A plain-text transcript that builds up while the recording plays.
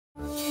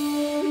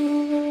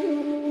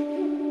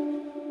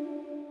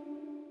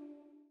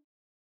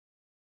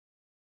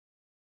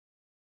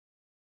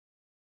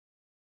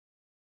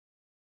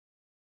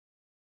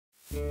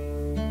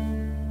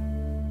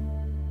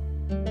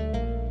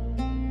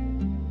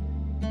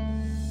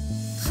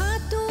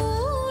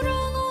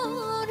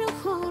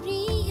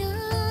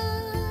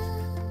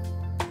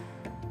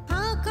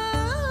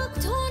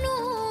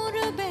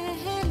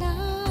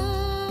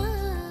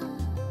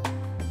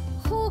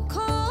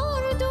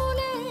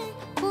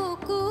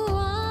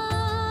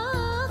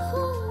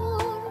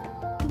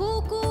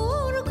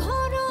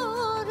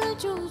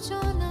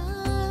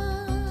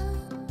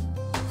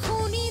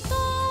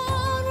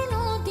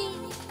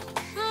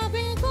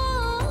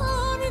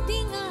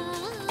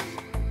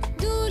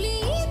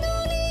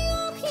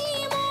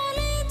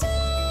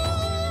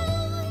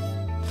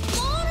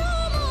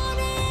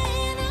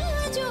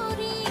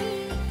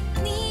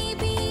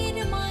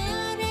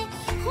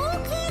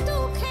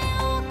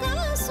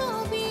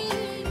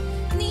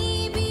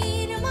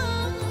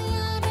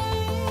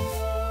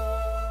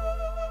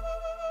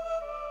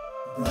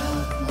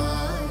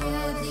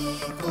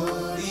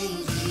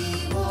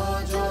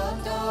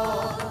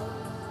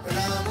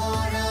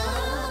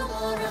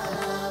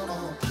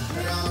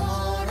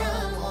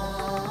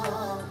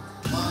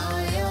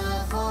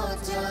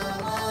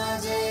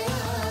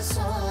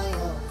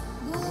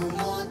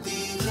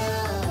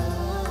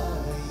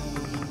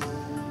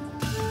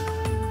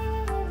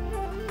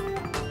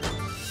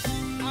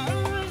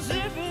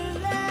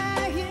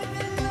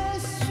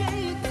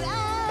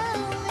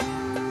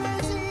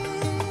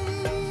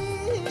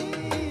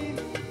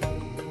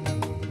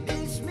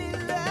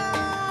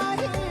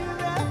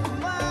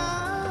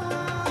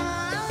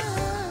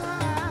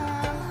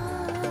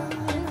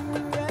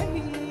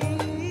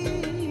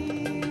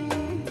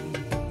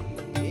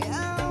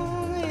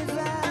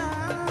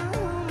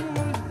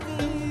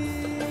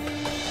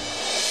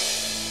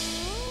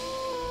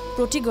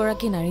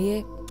প্ৰতিগৰাকী নাৰীয়ে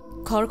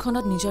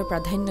ঘৰখনত নিজৰ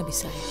প্ৰাধান্য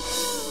বিচাৰে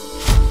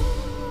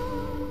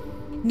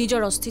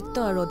নিজৰ অস্তিত্ব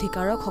আৰু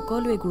অধিকাৰক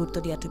সকলোৱে গুৰুত্ব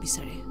দিয়াটো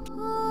বিচাৰে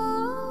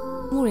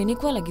মোৰ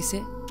এনেকুৱা লাগিছে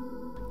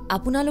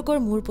আপোনালোকৰ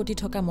মোৰ প্ৰতি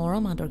থকা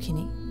মৰম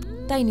আদৰখিনি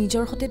তাই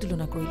নিজৰ হতে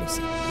তুলনা কৰি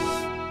লৈছে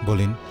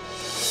বলিন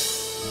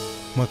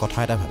মই কথা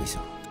এটা ভাবিছো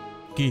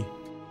কি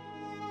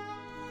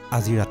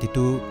আজি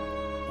ৰাতিটো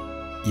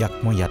ইয়াক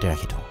মই ইয়াতে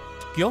ৰাখি থওঁ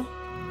কিয়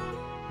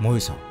মই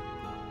চাওঁ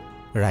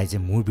ৰাইজে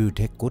মোৰ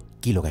বিৰুদ্ধে ক'ত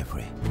কি লগাই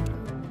ফুৰে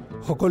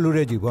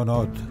সকলোৰে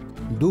জীৱনত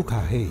দুখ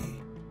আহে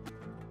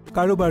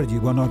কাৰোবাৰ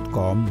জীৱনত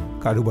কম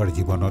কাৰোবাৰ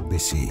জীৱনত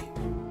বেছি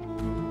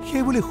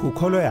সেইবুলি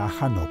সুখলৈ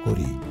আশা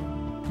নকৰি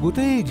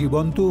গোটেই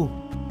জীৱনটো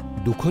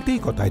দুখতেই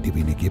কটাই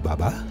দিবি নেকি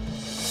বাবা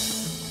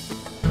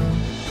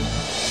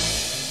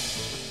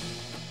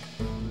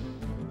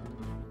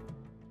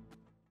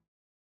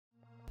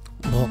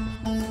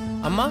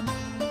আম্মা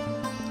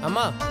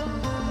আম্মা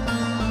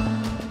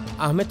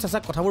আহমেদ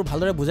চাচাক কথাবোৰ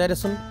ভালদৰে বুজাই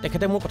দেচোন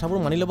তেখেতে মোৰ কথাবোৰ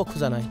মানি ল'ব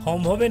খোজা নাই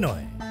সম্ভৱে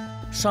নহয়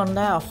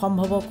চন্দাই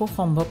অসম্ভৱকো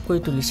সম্ভৱ কৰি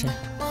তুলিছে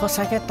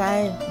সঁচাকৈ তাই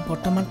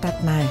বৰ্তমান তাত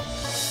নাই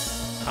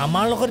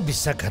আমাৰ লগত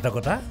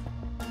বিশ্বাসঘাতকতা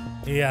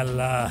এই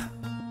আল্লাহ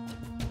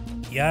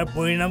ইয়াৰ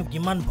পৰিণাম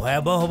কিমান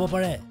ভয়াৱহ হ'ব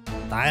পাৰে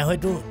তাই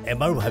হয়তো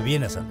এবাৰো ভাবিয়ে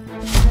নাচালে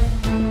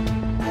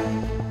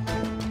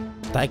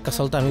তাইক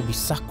আচলতে আমি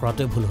বিশ্বাস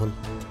কৰাটোৱে ভুল হ'ল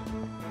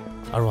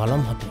আৰু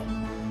আলমহঁতে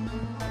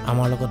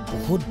আমাৰ লগত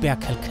বহুত বেয়া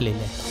খেল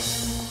খেলিলে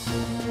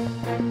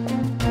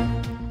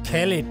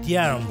খেল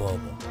এতিয়া আৰম্ভ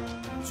হ'ব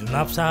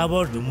জোনাব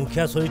চাহাবৰ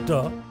দুমুখীয়া চৰিত্ৰ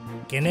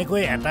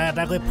কেনেকৈ এটা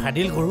এটাকৈ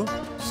ফাদিল কৰোঁ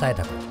চাই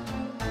থাকোঁ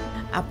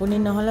আপুনি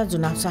নহ'লে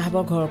জোনাব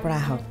চাহাবৰ ঘৰৰ পৰা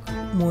আহক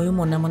ময়ো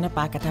মনে মনে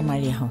পাক এটা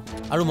মাৰি আহোঁ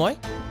আৰু মই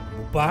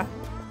বোপা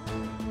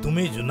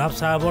তুমি জোনাব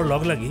চাহাবৰ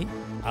লগ লাগি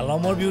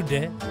আলমৰ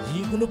বিৰুদ্ধে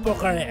যিকোনো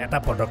প্ৰকাৰে এটা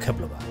পদক্ষেপ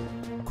ল'বা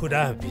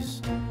খুদা হাফিজ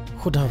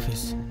খুদা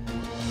হাফিজ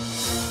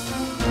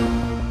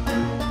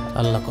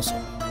আল্লাহ কচম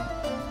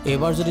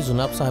এইবাৰ যদি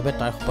জোনাব চাহাবে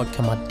তাৰ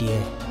সপক্ষে মাত দিয়ে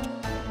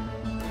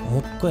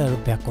মোতকৈ আৰু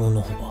বেয়া কোনো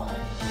নহ'ব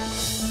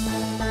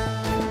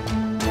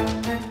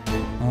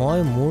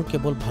মই মোৰ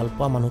কেৱল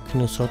ভালপোৱা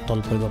মানুহখিনিৰ ওচৰত তল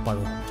পৰিব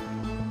পাৰোঁ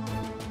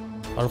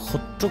আৰু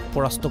শত্ৰুক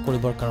পৰাস্ত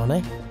কৰিবৰ কাৰণে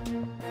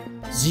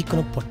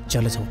যিকোনো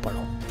পৰ্যায়লৈ যাব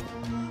পাৰোঁ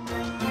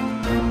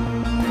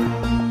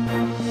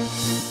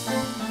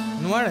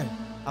নোৱাৰে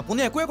আপুনি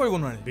একোৱে কৰিব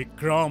নোৱাৰে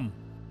বিক্ৰম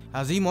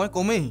আজি মই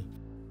কমেই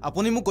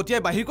আপুনি মোক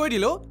গতিয়াই বাহিৰ কৰি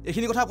দিলেও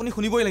এইখিনি কথা আপুনি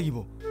শুনিবই লাগিব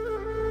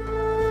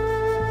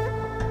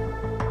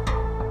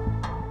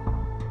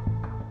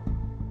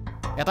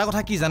এটা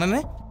কথা কি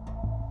জানেনে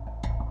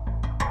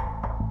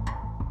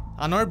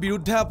আনৰ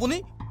বিৰুদ্ধে আপুনি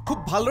খুব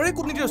ভালদৰে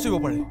কূটনীতি ৰচিব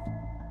পাৰে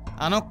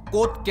আনক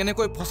ক'ত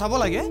কেনেকৈ ফচাব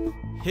লাগে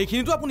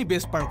সেইখিনিতো আপুনি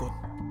বেষ্ট পাৰ্কত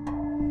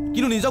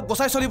কিন্তু নিজক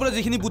বচাই চলিবলৈ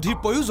যিখিনি বুদ্ধিৰ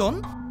প্ৰয়োজন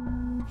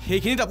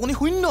সেইখিনিত আপুনি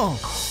শূন্য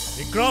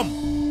বিক্ৰম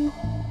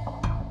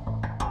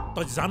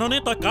তই জাননে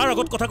তই কাৰ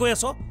আগত কথা কৈ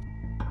আছ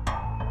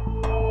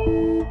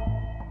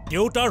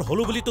দেউতাৰ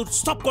হলো বুলি তোৰ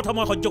চব কথা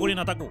মই সহ্য কৰি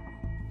নাথাকো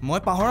মই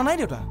পাহৰা নাই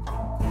দেউতা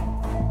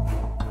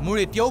মোৰ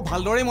এতিয়াও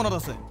ভালদৰে মনত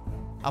আছে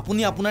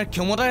আপুনি আপোনাৰ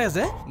ক্ষমতাৰে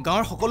যে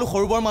গাঁৱৰ সকলো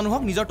সৰুবৰ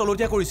মানুহক নিজৰ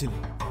তলতীয়া কৰিছিল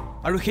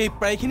আৰু সেই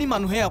প্ৰায়খিনি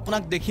মানুহে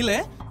আপোনাক দেখিলে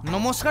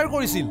নমস্কাৰ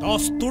কৰিছিল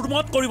তোৰ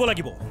মত কৰিব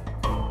লাগিব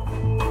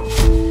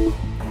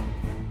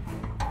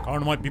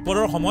কাৰণ মই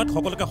বিপদৰ সময়ত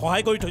সকলোকে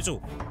সহায় কৰি থৈছো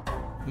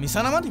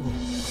মিছা নামাতিব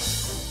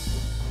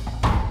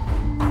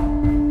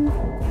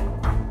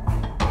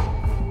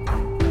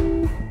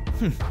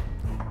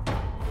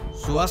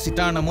চোৱা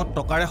চিতাৰ নামত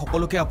টকাৰে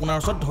সকলোকে আপোনাৰ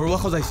ওচৰত ধৰুৱা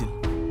সজাইছিল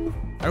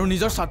আৰু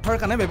নিজৰ স্বাৰ্থৰ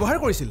কাৰণে ব্যৱহাৰ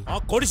কৰিছিল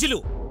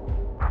কৰিছিলোঁ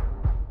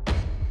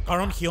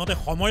কাৰণ সিহঁতে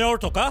সময়ৰ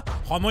টকা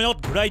সময়ত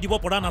ঘূৰাই দিব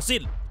পৰা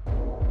নাছিল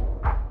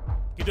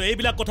কিন্তু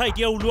এইবিলাক কথা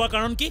এতিয়া ওলোৱা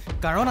কাৰণ কি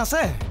কাৰণ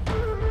আছে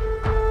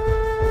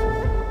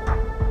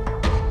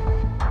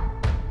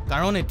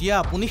কাৰণ এতিয়া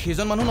আপুনি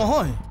সেইজন মানুহ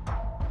নহয়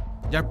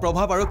যাৰ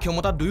প্ৰভাৱ আৰু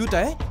ক্ষমতা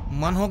দুয়োটাই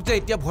মানুহক যে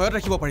এতিয়া ভয়ত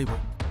ৰাখিব পাৰিব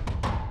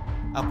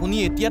আপুনি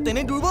এতিয়া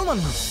তেনে দুৰ্বল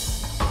মানুহ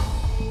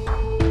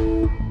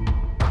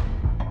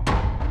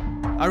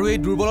আৰু এই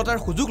দুৰ্বলতাৰ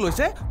সুযোগ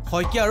লৈছে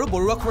শইকীয়া আৰু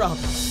বৰুৱা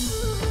খুৰাহঁতে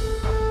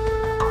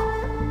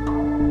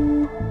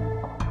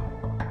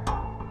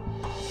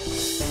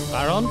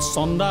কাৰণ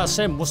চন্দা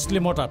আছে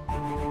মুছলিমৰ তাত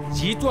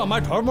যিটো আমাৰ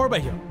ধৰ্মৰ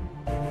বাহিৰ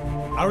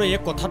আৰু এই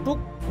কথাটোক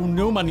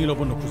কোনেও মানি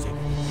ল'ব নোখোজে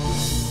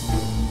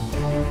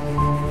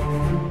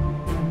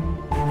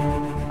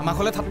আমাক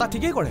হ'লে ঠাট্টা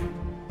ঠিকেই কৰে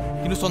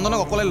কিন্তু চন্দনক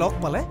অকলে লগ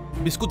পালে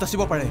বিস্কুট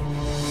যাচিব পাৰে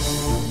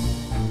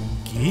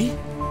কি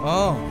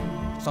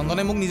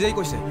চন্দনে মোক নিজেই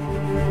কৈছে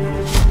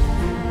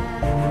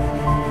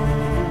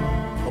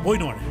হ'বই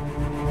নোৱাৰে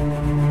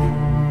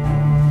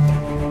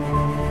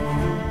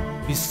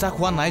বিশ্বাস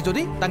হোৱা নাই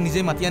যদি তাক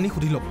নিজেই মাতি আনি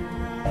সুধি লওক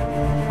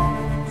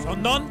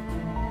চন্দন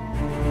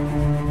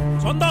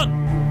চন্দন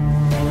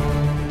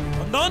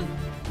চন্দন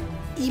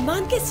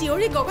ইমানকে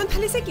চিঞৰি গগন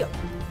ফালিছে কিয়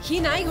সি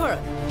নাই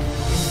ঘৰত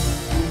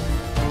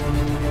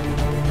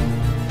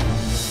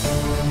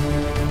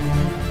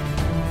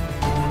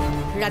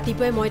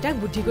ৰাতিপুৱাই মই তাক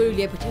বুদ্ধি কৰি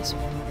উলিয়াই পঠিয়াইছো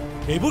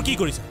এইবোৰ কি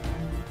কৰিছা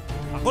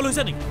পাগল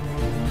হৈছে নেকি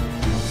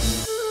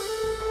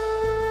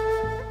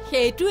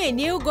সেইটো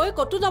এনেও গৈ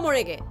কতো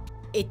নমৰেগে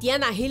এতিয়া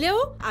নাহিলেও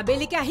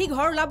আবেলিকে আহি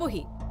ঘৰ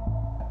ওলাবহি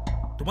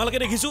তোমালোকে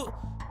দেখিছো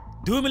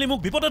দুই মিলি মোক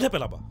বিপদতহে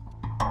পেলাবা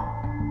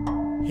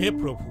হে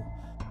প্ৰভু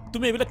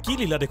তুমি এইবিলাক কি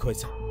লীলা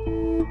দেখুৱাইছা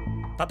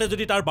তাতে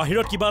যদি তাৰ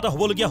বাহিৰত কিবা এটা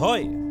হ'বলগীয়া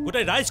হয়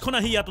গোটেই ৰাইজখন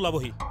আহি ইয়াত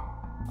ওলাবহি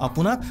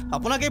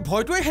আপোনাক এই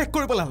ভয়টোৱে শেষ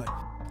কৰি পেলালে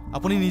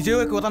আপুনি নিজেও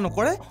একো এটা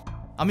নকৰে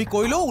আমি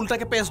কৈলেও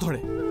উল্টাকে পেচ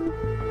ধৰে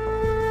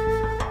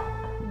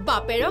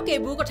বাপেৰক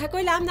এইবোৰ কথা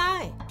কৈ লাভ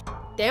নাই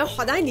তেওঁ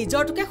সদায়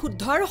নিজৰটোকে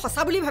শুদ্ধ আৰু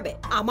সঁচা বুলি ভাবে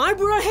আমাৰ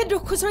বোৰৰহে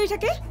দুখ খুচৰি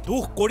থাকে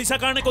দুখ কৰিছা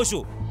কাৰণে কৈছো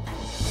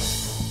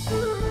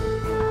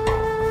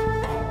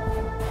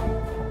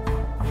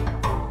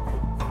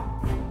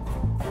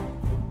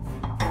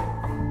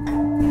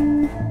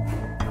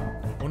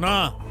শুনা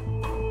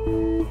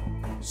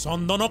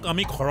চন্দনক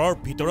আমি ঘৰৰ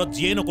ভিতৰত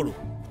যিয়েই নকৰো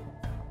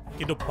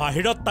কিন্তু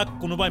বাহিৰত তাক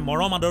কোনোবাই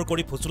মৰম আদৰ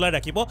কৰি ফুচুলাই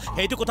ৰাখিব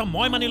সেইটো কথা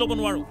মই মানি ল'ব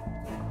নোৱাৰো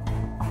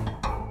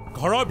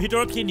ঘৰৰ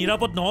ভিতৰত সি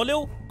নিৰাপদ নহ'লেও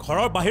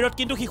ঘৰৰ বাহিৰত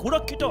কিন্তু সি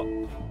সুৰক্ষিত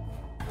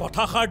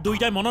কথাষাৰ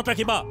দুইটাই মনত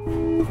ৰাখিবা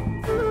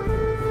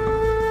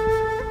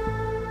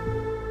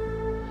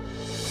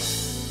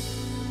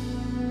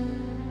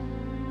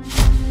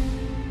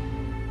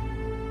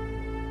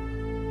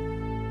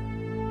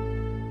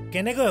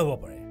কেনেকৈ হ'ব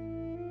পাৰে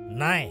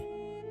নাই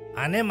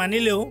আনে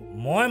মানিলেও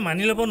মই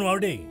মানি ল'ব নোৱাৰো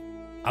দেই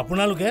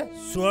আপোনালোকে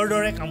চোৰৰ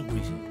দৰে কাম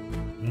কৰিছে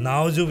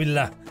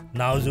নাউজুবিল্লাহ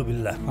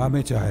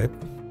আহমেদ চাহেব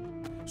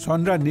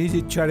চন্দ্ৰা নিজ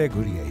ইচ্ছাৰে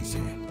ঘূৰি আহিছে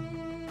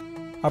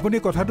আপুনি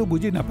কথাটো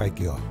বুজি নাপায়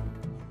কিয়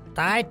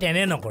তাই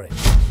তেনে নকৰে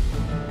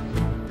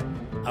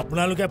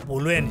আপোনালোকে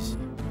পলুৱাই আনিছে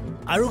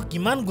আৰু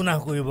কিমান গুনাহ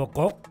কৰিব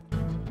কওক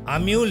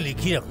আমিও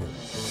লিখি ৰাখোঁ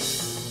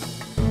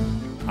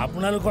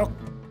আপোনালোকক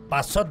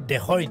পাছত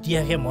দেশৰ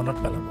ইতিহাসে মনত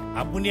পেলাব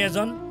আপুনি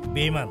এজন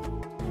বেইমান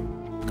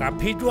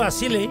কাফিটো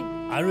আছিলেই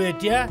আৰু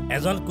এতিয়া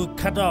এজন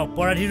কুখ্যাত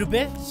অপৰাধী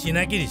ৰূপে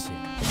চিনাকি দিছে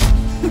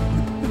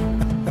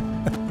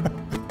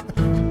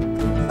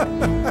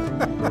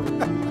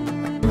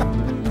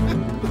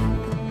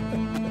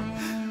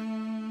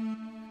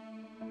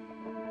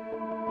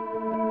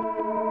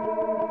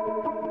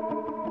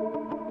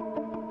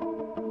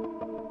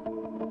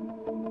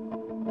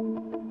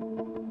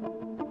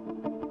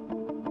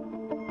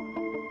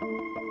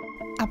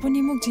আপুনি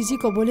মোক যি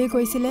ক'বলৈ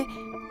কৈছিলে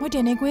মই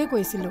তেনেকৈয়ে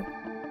কৈছিলোঁ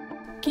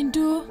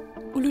কিন্তু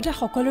ওলোটা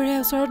সকলোৰে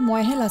ওচৰত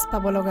মইহে লাজ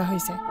পাব লগা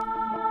হৈছে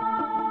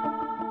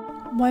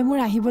মই মোৰ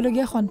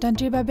আহিবলগীয়া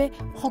সন্তানটিৰ বাবে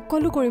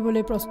সকলো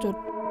কৰিবলৈ প্ৰস্তুত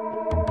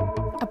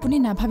আপুনি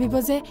নাভাবিব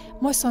যে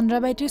মই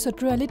চন্দ্ৰাবাইটিৰ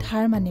চতুৰালিত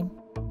হাৰ মানিম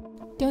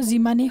তেওঁ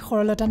যিমানেই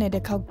সৰলতা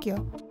নেদেখাওক কিয়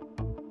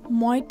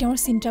মই তেওঁৰ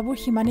চিন্তাবোৰ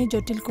সিমানেই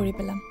জটিল কৰি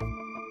পেলাম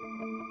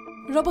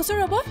ৰ'বচোন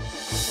ৰ'ব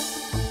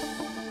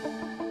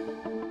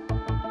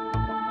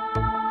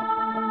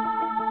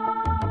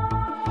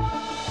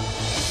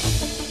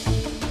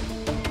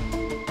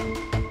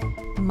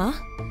মা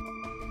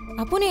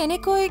আপুনি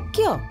এনেকৈ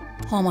কিয়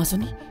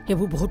মাজনী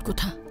এইবোৰ বহুত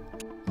কথা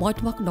মই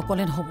তোমাক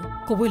নকলে নহ'ব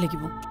ক'বই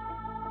লাগিব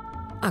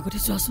আগতে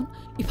চোৱাচোন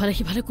ইফালে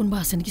সিফালে কোনোবা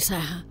আছে নেকি চাই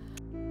আহা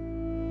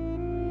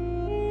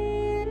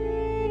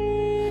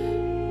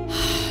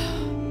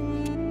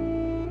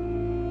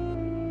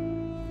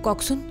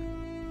কওকচোন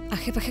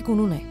আশে পাশে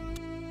কোনো নাই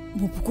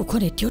মোৰ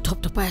বুকুখন এতিয়াও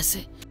থপথপাই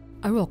আছে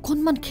আৰু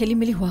অকণমান খেলি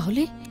মেলি হোৱা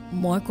হ'লে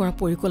মই কৰা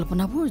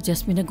পৰিকল্পনাবোৰ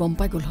জেচমিনে গম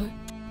পাই গ'ল হয়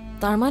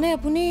তাৰমানে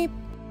আপুনি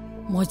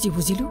মই যি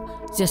বুজিলোঁ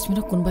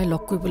জেচমিনক কোনোবাই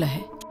লগ কৰিবলৈ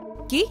আহে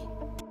কি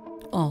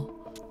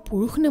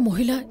পুৰুষ নে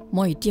মহিলা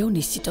মই এতিয়াও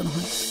নিশ্চিত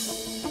নহয়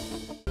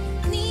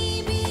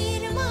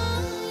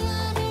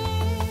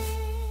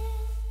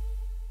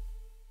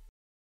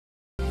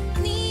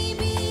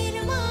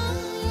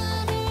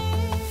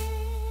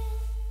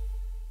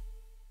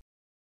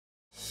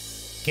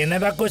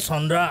কেনেবাকৈ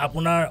চন্দ্ৰা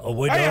আপোনাৰ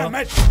অবৈধ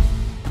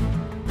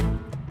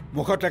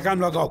মুখত টেকান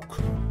লগাওক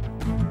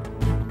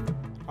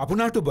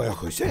আপোনাৰতো বয়স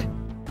হৈছে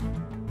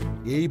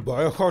এই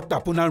বয়সত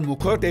আপোনাৰ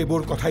মুখত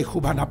এইবোৰ কথাই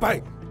শোভা নাপায়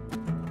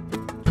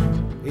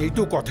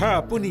এইটো কথা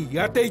আপুনি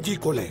ইয়াতেই যি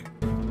ক'লে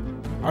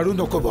আৰু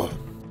নক'ব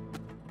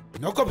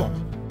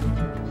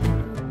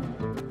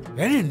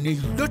এনে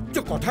নিৰ্লজ্জ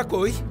কথা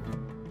কৈ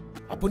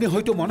আপুনি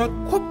হয়তো মনত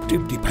খুব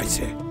তৃপ্তি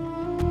পাইছে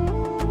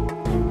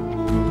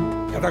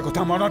এটা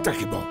কথা মনত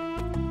ৰাখিব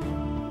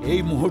এই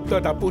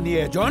মুহূৰ্তত আপুনি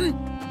এজন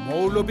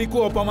মৌলবীকো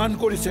অপমান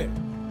কৰিছে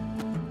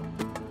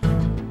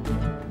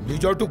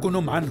নিজৰতো কোনো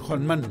মান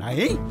সন্মান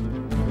নাই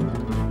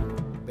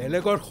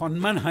বেলেগৰ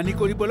সন্মান হানি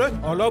কৰিবলৈ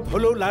অলপ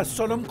হ'লেও লাজ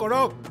চৰম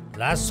কৰক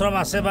লাজ চৰম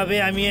আছে বাবে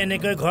আমি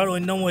এনেকৈ ঘৰ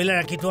অন্য মহিলা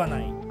ৰাখি থোৱা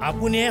নাই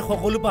আপুনিহে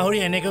সকলো পাহৰি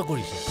এনেকৈ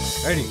কৰিছে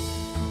হেৰি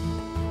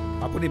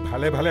আপুনি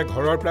ভালে ভালে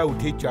ঘৰৰ পৰা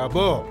উঠি যাব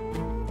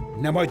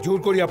নে মই জোৰ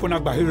কৰি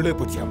আপোনাক বাহিৰলৈ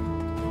পঠিয়াম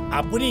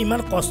আপুনি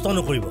ইমান কষ্ট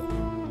নকৰিব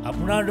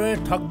আপোনাৰ দৰে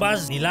ঠগবাজ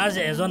নীলাজ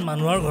এজন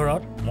মানুহৰ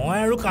ঘৰত মই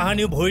আৰু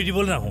কাহানিও ভৰি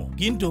দিবলৈ নাহোঁ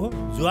কিন্তু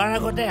যোৱাৰ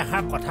আগতে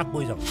এষাৰ কথা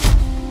কৈ যাওঁ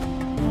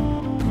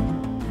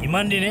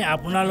ইমান দিনে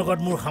আপোনাৰ লগত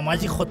মোৰ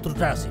সামাজিক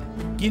শত্ৰুতা আছিল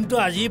কিন্তু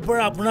আজিৰ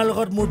পৰা আপোনাৰ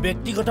লগত মোৰ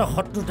ব্যক্তিগত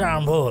শত্ৰুতা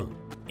আৰম্ভ হ'ল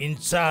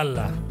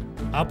ইনশাআল্লাহ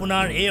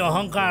আপোনাৰ এই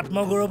অহংকাৰ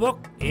আত্মগৌৰৱক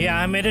এই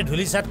আহমেদে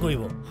ধূলিচাত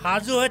কৰিব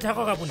সাজু হৈ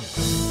থাকক আপুনি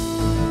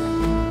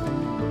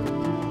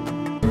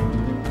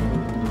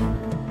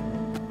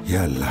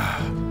ইয়া আল্লাহ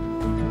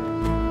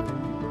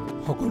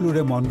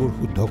সকলোৰে মনবোৰ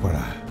শুদ্ধ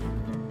কৰা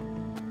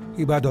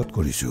ইবাদত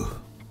কৰিছোঁ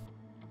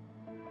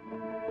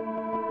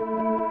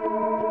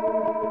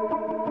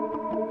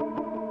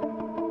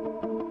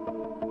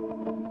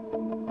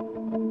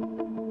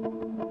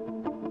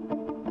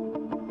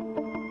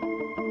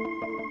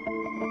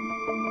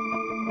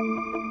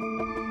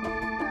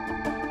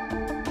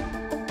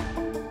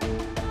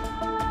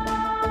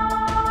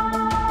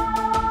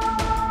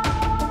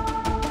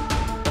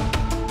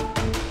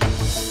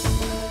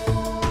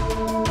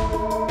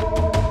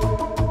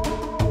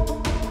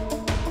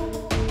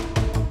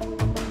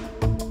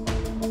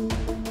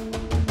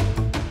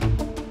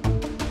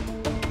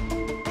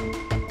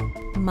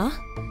মা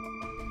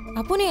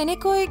আপুনি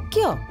এনেকৈ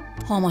কিয়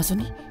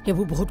মাজনী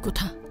এইবোৰ বহুত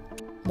কথা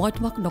মই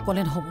তোমাক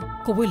নকলে নহ'ব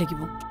ক'বই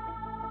লাগিব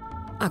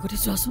আগতে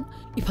চোৱাচোন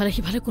ইফালে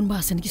সিফালে কোনোবা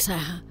আছে নেকি চাই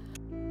আহা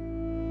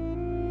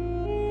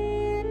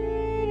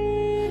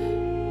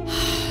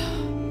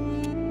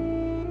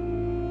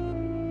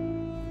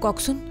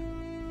কওকচোন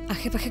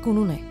আশে পাশে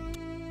কোনো নাই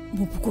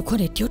মোৰ বুকুখন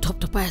এতিয়াও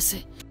থপথপাই আছে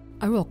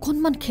আৰু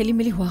অকণমান খেলি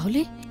মেলি হোৱা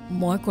হ'লে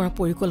মই কৰা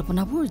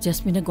পৰিকল্পনাবোৰ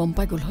জেচমিনে গম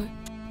পাই গ'ল হয়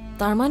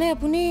তাৰমানে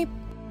আপুনি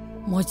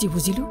মই যি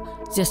বুজিলোঁ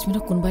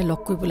জেচমিনক কোনোবাই লগ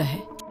কৰিবলৈ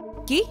আহে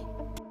কি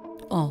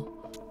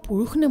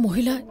পুৰুষ নে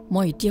মহিলা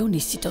মই এতিয়াও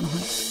নিশ্চিত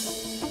নহয়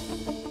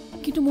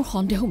কিন্তু মোৰ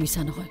সন্দেহো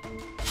মিছা নহয়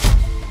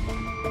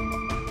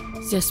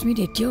জেচমিন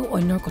এতিয়াও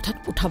অন্যৰ কথাত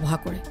উঠা বহা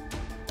কৰে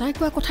তাই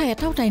কোৱা কথা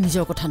এটাও তাই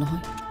নিজৰ কথা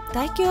নহয়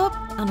তাই কিয়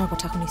আনৰ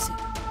কথা শুনিছে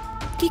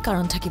কি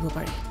কাৰণ থাকিব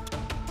পাৰে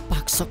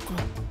পাকচক্ৰ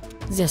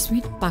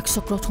জেচমিন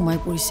পাকচক্ৰত সোমাই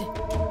পৰিছে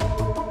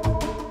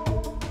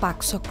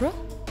পাকচক্ৰ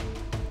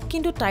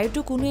কিন্তু তাইৰতো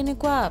কোনো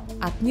এনেকুৱা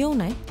আত্মীয়ও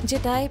নাই যে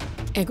তাই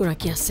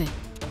এগৰাকী আছে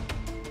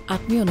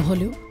আত্মীয়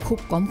নহ'লেও খুব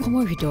কম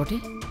সময়ৰ ভিতৰতে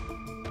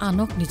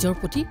আনক নিজৰ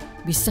প্ৰতি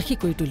বিশ্বাসী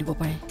কৰি তুলিব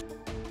পাৰে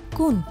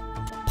কোন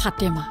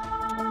ফাতেমা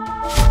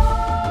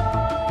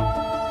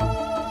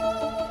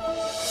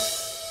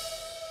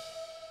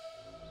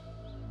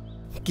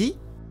কি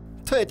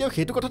তই এতিয়াও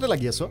সেইটো কথাতে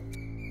লাগি আছ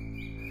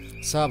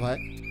চা ভাই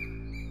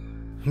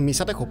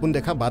মিছাতে সপোন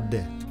দেখা বাদ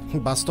দে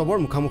বাস্তৱৰ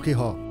মুখামুখি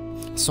হ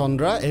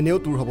চন্দ্ৰা এনেও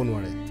তোৰ হ'ব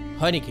নোৱাৰে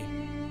হয় নেকি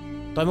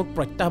তই মোক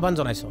প্ৰত্যাহ্বান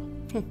জনাইছ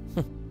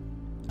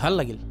ভাল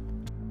লাগিল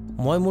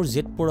মই মোৰ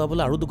জেদ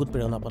পৰুৱাবলৈ আৰু দুগুণ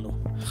প্ৰেৰণা পালোঁ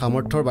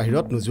সামৰ্থ্যৰ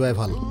বাহিৰত নোযোৱাই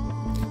ভাল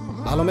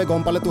আলমে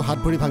গম পালে তোৰ হাত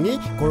ভৰি ভাঙি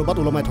ক'ৰবাত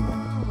ওলমাই থ'ব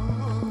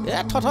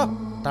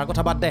তাৰ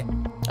কথা বাদ দে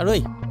আৰু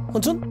এই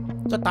শুনচোন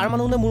তই তাৰ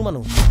মানুহ নে মোৰ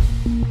মানুহ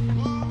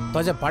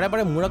তই যে বাৰে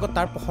বাৰে মোৰ আগত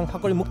তাৰ প্ৰশংসা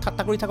কৰি মোক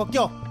ঠাট্টা কৰি থাক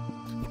কিয়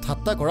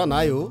ঠাট্টা কৰা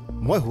নাই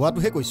মই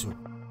হোৱাটোহে কৈছোঁ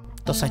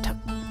তই চাই থাক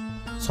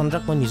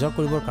চন্দ্ৰাক মই নিজৰ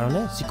কৰিবৰ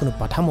কাৰণে যিকোনো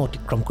বাধা মই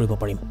অতিক্ৰম কৰিব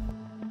পাৰিম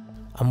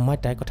আম্মাই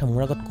তাইৰ কথা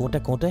মোৰ আগত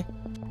কওঁতে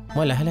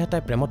মই লাহে লাহে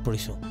তাইৰ প্ৰেমত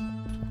পৰিছোঁ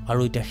আৰু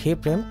এতিয়া সেই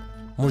প্ৰেম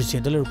মোৰ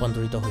জেদলৈ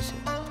ৰূপান্তৰিত হৈছে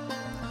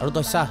আৰু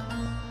তই চাহ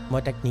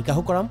মই তাইক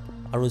নিকাহো কৰাম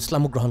আৰু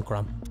ইছলামো গ্ৰহণ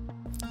কৰাম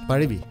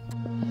পাৰিবি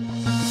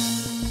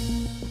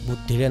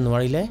বুদ্ধিৰে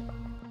নোৱাৰিলে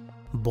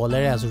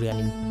বলেৰে আজৰি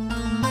আনিম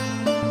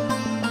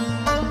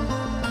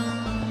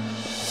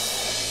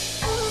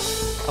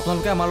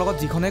আপোনালোকে আমাৰ লগত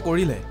যিখনে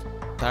কৰিলে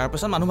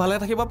তাৰপিছত মানুহ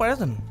ভালে থাকিব পাৰে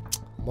জানো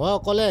মই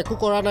অকলে একো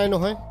কৰা নাই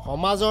নহয়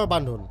সমাজৰ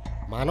বান্ধোন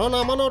মানো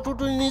নামানো তোৰ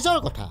নিজৰ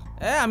কথা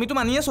আমিতো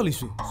মানিয়ে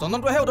চলিছোঁ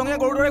চন্দনটোহে উদঙীয়া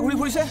গৰুৰ দৰে ঘূৰি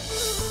ফুৰিছে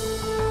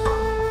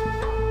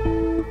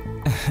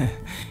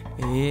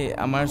এই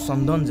আমাৰ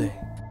চন্দন যে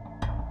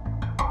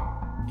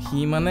সি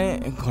মানে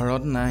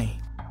ঘৰত নাই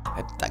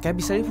তাকে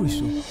বিচাৰি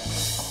ফুৰিছোঁ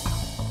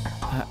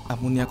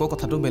আপুনি আকৌ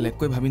কথাটো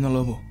বেলেগকৈ ভাবি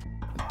নল'ব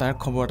তাৰ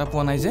খবৰ এটা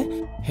পোৱা নাই যে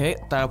সেই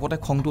তাৰ ওপৰতে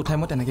খংটো উঠাই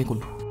মই তেনেকৈ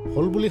ক'লোঁ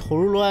হ'ল বুলি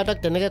সৰু ল'ৰা এটাক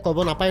তেনেকৈ ক'ব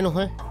নাপায়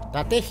নহয়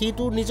তাতে সি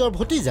তোৰ নিজৰ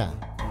ভতিজা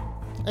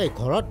এই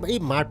ঘৰত এই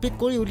মাৰপিট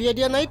কৰি উলিয়াই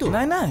দিয়া নাইতো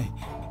নাই নাই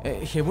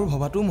সেইবোৰ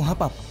ভবাটো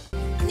মহাপাপ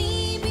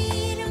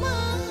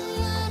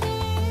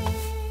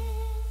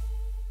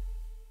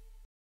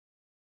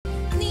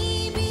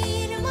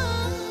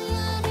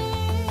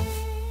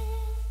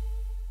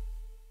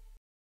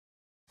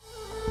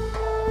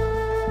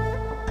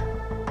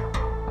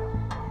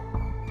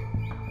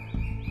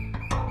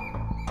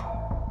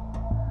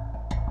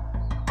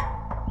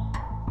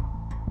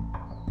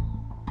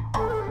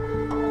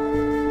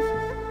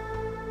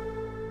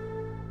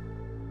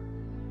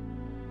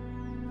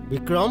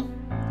বিক্ৰম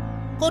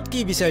ক'ত কি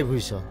বিচাৰি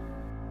ফুৰিছ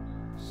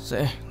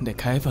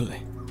দেখাই পালে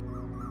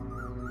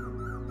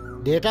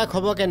দেউতা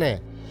খবৰ কেনে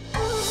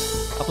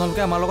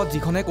আপোনালোকে আমাৰ লগত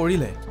যিখনে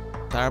কৰিলে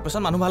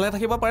তাৰপিছত মানুহ ভালে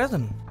থাকিব পাৰে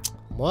জানো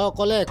মই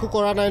অকলে একো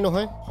কৰা নাই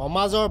নহয়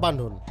সমাজৰ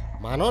বান্ধোন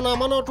মানো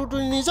নামানোতো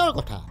নিজৰ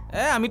কথা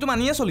আমিতো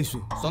মানিয়ে চলিছো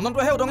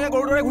চন্দনটোহে উদঙীয়া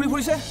গৰুৰ দৰে ঘূৰি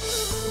ফুৰিছে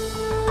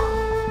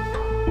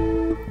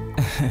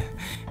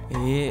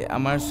এই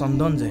আমাৰ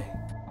চন্দন যে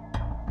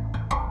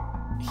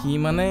সি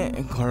মানে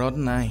ঘৰত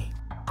নাই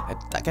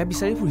তাকে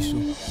বিচাৰি ফুৰিছোঁ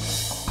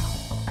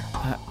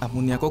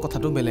আপুনি আকৌ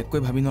কথাটো বেলেগকৈ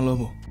ভাবি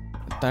নল'ব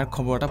তাৰ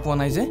খবৰ এটা পোৱা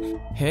নাই যে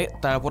সেই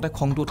তাৰ ওপৰতে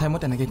খংটো উঠাই মই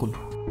তেনেকৈ ক'লোঁ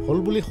হ'ল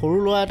বুলি সৰু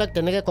ল'ৰা এটাক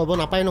তেনেকৈ ক'ব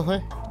নাপায় নহয়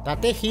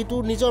তাতে সিটো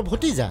নিজৰ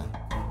ভতিজা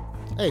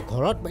এই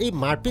ঘৰত এই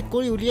মাৰপিট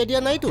কৰি উলিয়াই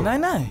দিয়া নাইতো নাই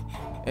নাই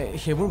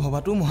সেইবোৰ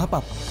ভবাটো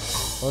মহাপাপ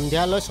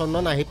সন্ধিয়ালৈ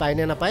চন্দন আহি পায়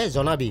নে নাপায়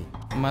জনাবি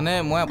মানে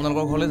মই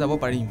আপোনালোকৰ ঘৰলৈ যাব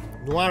পাৰিম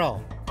নোৱাৰ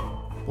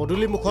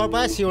পদূলি মুখৰ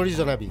পৰাই চিঞৰি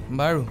জনাবি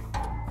বাৰু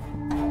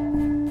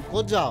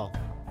ক'ত যাওঁ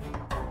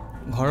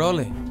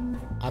ঘৰলৈ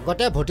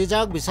আগতে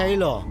ভতিজাক বিচাৰি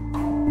ল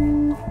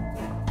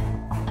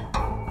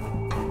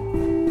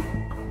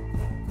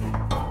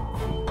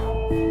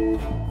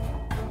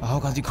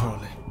আহক আজি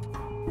ঘৰলৈ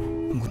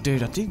গোটেই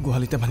ৰাতি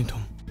গোহালিতে বান্ধি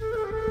থ'ম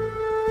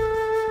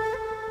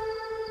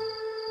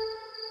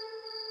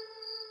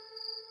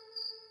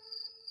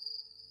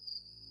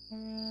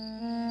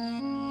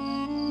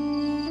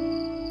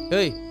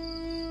এই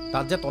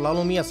তাত যে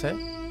তলালমি আছে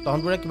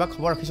তহঁতবোৰে কিবা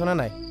খবৰ ৰাখিছনে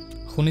নাই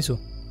শুনিছোঁ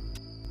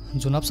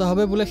জোনাব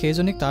চাহাবে বোলে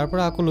সেইজনীক তাৰ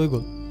পৰা আকৌ লৈ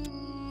গ'ল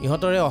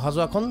ইহঁতৰে অহা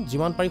যোৱাখন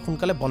যিমান পাৰি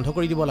সোনকালে বন্ধ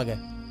কৰি দিব লাগে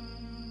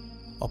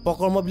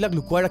অপকৰ্মবিলাক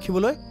লুকুৱাই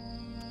ৰাখিবলৈ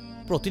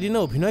প্ৰতিদিনে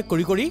অভিনয়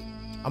কৰি কৰি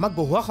আমাক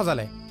বহুৱা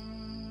সজালে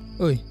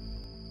ঐ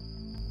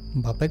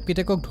বাপেক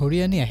পিতেকক ধৰি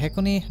আনি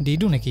এশেকনি দি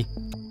দিওঁ নেকি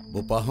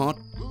বোপাহঁত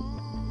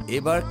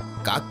এইবাৰ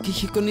কাক কি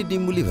শিকনি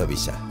দিম বুলি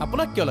ভাবিছা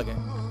আপোনাক কিয় লাগে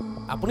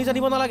আপুনি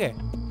জানিব নালাগে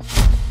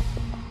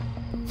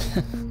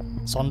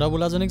চন্দ্ৰ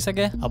বোলাজনীক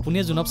চাগে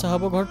আপুনিয়ে জোনাব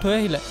চাহাবৰ ঘৰত থৈ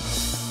আহিলে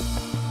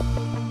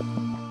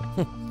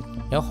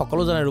এওঁ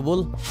সকলো জানে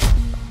ৰুবুল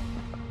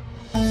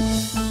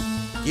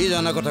কি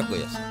জনা কথা কৈ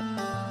আছে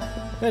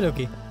এই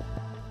কি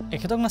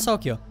এখেতক নাচাওঁ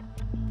কিয়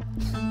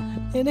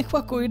এনেকুৱা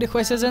কৰি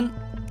দেখুৱাইছে যেন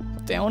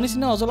তেওঁৰ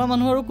নিচিনা অজলা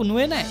মানুহ আৰু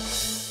কোনোৱেই নাই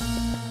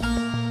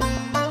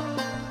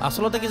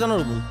আচলতে কি জানো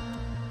ৰুবুল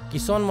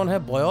কিছুমান মানুহে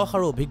বয়স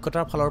আৰু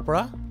অভিজ্ঞতাৰ ফালৰ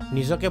পৰা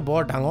নিজকে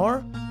বৰ ডাঙৰ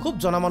খুব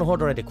জনা মানুহৰ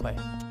দৰে দেখুৱায়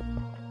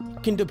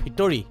কিন্তু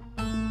ভিতৰি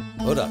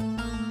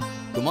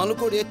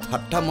তোমালোকৰ এই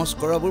ঠাট্টা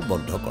মস্কৰাবোৰ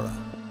বন্ধ কৰা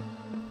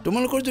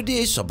তোমালোকৰ যদি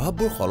এই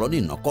স্বভাৱবোৰ সলনি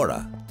নকৰা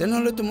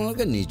তেনেহ'লে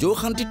তোমালোকে নিজেও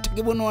শান্তিত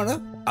থাকিব নোৱাৰা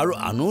আৰু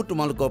আনো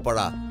তোমালোকৰ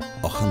পৰা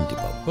অশান্তি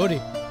পাব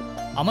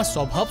আমাৰ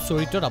স্বভাৱ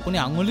চৰিত্ৰত আপুনি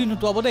আঙুলি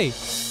নুটুৱাব দেই